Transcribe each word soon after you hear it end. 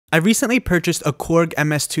I recently purchased a Korg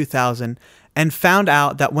MS2000 and found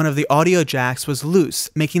out that one of the audio jacks was loose,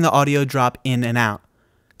 making the audio drop in and out.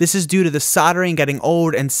 This is due to the soldering getting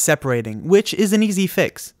old and separating, which is an easy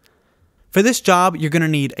fix. For this job, you're going to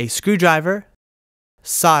need a screwdriver,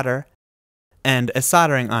 solder, and a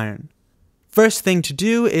soldering iron. First thing to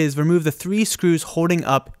do is remove the 3 screws holding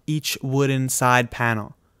up each wooden side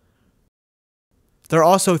panel. There are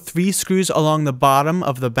also 3 screws along the bottom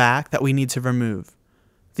of the back that we need to remove.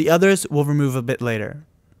 The others we'll remove a bit later.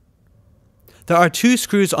 There are 2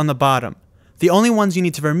 screws on the bottom. The only ones you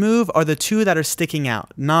need to remove are the 2 that are sticking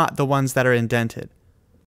out, not the ones that are indented.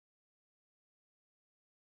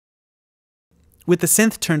 With the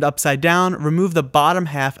synth turned upside down, remove the bottom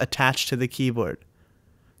half attached to the keyboard.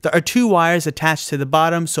 There are 2 wires attached to the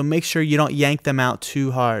bottom, so make sure you don't yank them out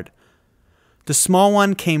too hard. The small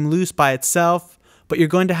one came loose by itself, but you're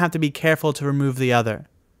going to have to be careful to remove the other.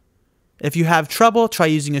 If you have trouble, try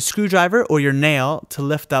using a screwdriver or your nail to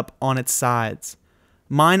lift up on its sides.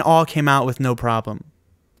 Mine all came out with no problem.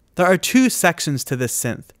 There are 2 sections to this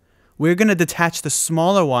synth. We're going to detach the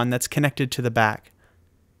smaller one that's connected to the back.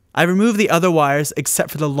 I removed the other wires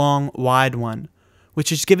except for the long, wide one,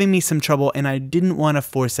 which is giving me some trouble and I didn't want to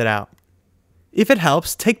force it out. If it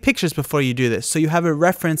helps, take pictures before you do this so you have a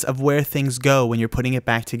reference of where things go when you're putting it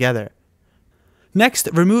back together. Next,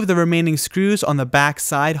 remove the remaining screws on the back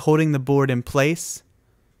side holding the board in place,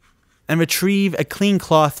 and retrieve a clean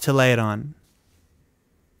cloth to lay it on.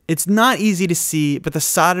 It's not easy to see, but the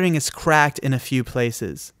soldering is cracked in a few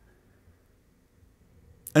places.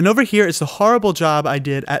 And over here is the horrible job I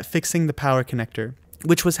did at fixing the power connector,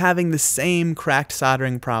 which was having the same cracked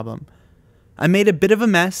soldering problem. I made a bit of a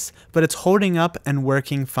mess, but it's holding up and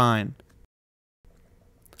working fine.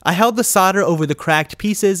 I held the solder over the cracked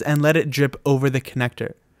pieces and let it drip over the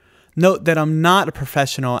connector. Note that I'm not a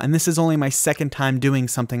professional and this is only my 2nd time doing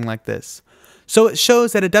something like this. So it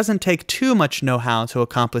shows that it doesn't take too much know-how to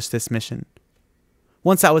accomplish this mission.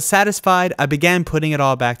 Once I was satisfied, I began putting it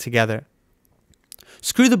all back together.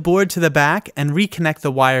 Screw the board to the back and reconnect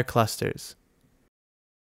the wire clusters.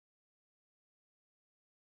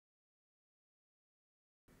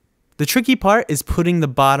 The tricky part is putting the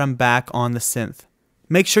bottom back on the synth.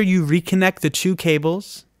 Make sure you reconnect the 2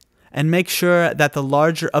 cables and make sure that the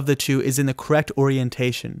larger of the 2 is in the correct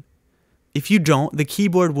orientation. If you don't, the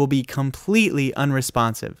keyboard will be completely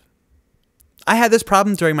unresponsive. I had this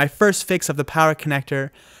problem during my first fix of the power connector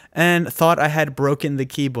and thought I had broken the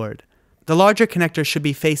keyboard. The larger connector should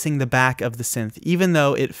be facing the back of the synth, even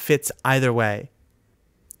though it fits either way.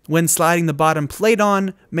 When sliding the bottom plate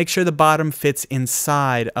on, make sure the bottom fits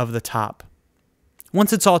inside of the top.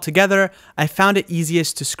 Once it's all together, I found it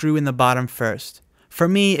easiest to screw in the bottom first. For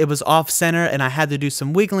me, it was off-center and I had to do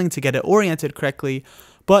some wiggling to get it oriented correctly,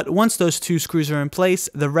 but once those 2 screws are in place,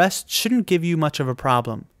 the rest shouldn't give you much of a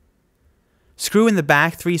problem. Screw in the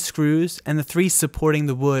back 3 screws and the 3 supporting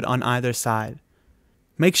the wood on either side.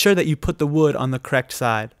 Make sure that you put the wood on the correct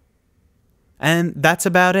side. And that's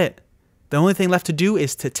about it. The only thing left to do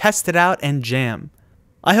is to test it out and jam.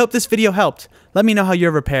 I hope this video helped. Let me know how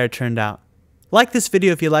your repair turned out. Like this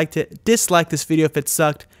video if you liked it, dislike this video if it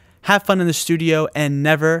sucked, have fun in the studio, and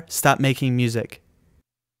never stop making music.